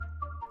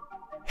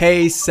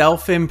Hey,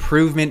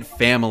 self-improvement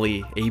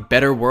family. A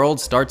better world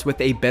starts with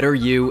a better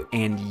you,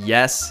 and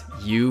yes,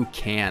 you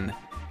can.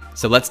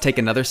 So let's take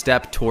another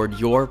step toward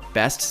your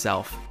best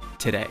self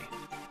today.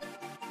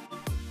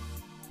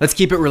 Let's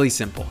keep it really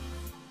simple.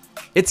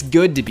 It's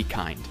good to be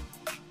kind.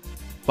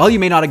 While you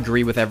may not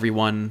agree with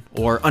everyone,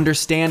 or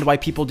understand why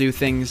people do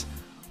things,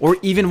 or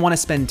even want to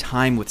spend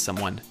time with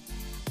someone,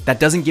 that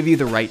doesn't give you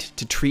the right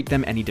to treat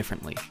them any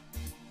differently.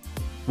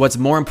 What's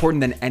more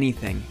important than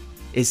anything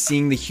is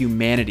seeing the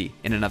humanity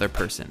in another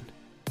person.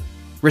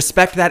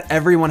 Respect that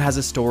everyone has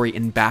a story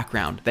and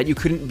background that you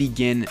couldn't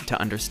begin to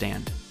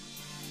understand.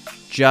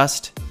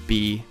 Just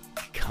be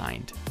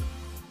kind.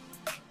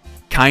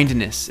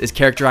 Kindness is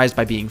characterized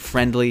by being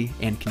friendly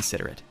and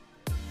considerate.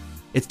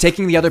 It's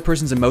taking the other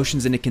person's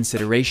emotions into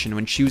consideration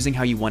when choosing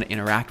how you want to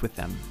interact with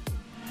them.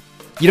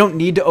 You don't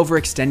need to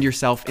overextend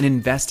yourself and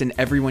invest in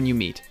everyone you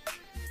meet.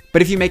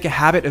 But if you make a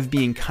habit of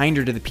being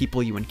kinder to the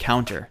people you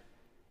encounter,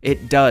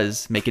 it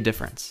does make a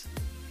difference.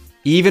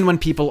 Even when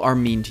people are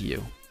mean to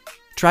you,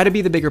 try to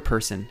be the bigger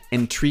person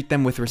and treat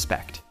them with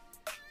respect.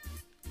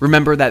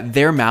 Remember that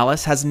their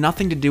malice has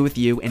nothing to do with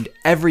you and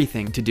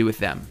everything to do with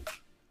them.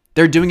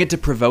 They're doing it to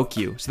provoke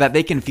you so that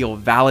they can feel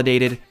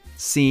validated,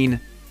 seen,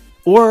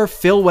 or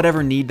fill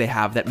whatever need they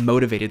have that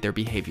motivated their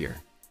behavior.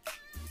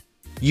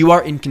 You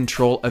are in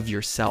control of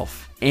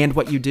yourself and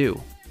what you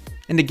do.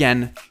 And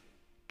again,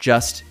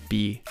 just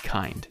be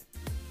kind.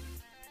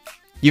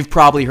 You've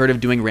probably heard of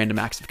doing random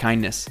acts of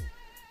kindness.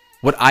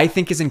 What I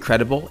think is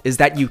incredible is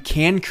that you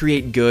can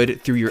create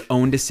good through your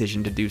own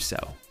decision to do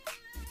so.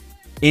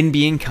 In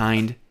being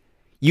kind,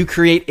 you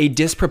create a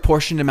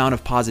disproportionate amount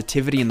of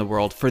positivity in the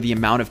world for the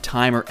amount of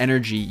time or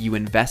energy you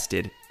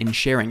invested in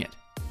sharing it.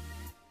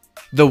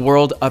 The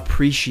world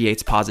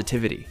appreciates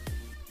positivity,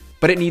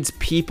 but it needs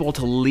people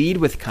to lead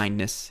with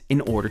kindness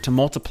in order to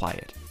multiply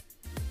it.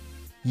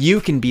 You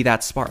can be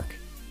that spark.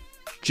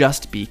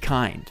 Just be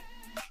kind.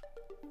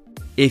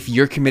 If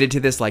you're committed to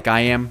this like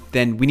I am,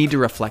 then we need to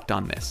reflect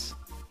on this.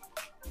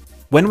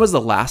 When was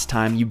the last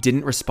time you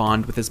didn't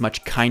respond with as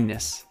much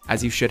kindness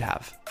as you should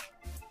have?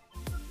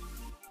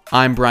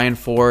 I'm Brian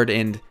Ford,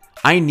 and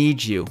I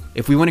need you.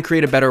 If we want to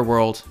create a better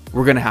world,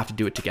 we're going to have to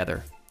do it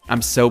together.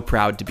 I'm so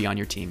proud to be on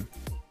your team.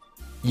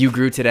 You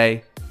grew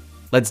today.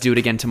 Let's do it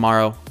again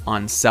tomorrow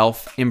on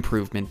Self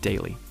Improvement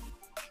Daily.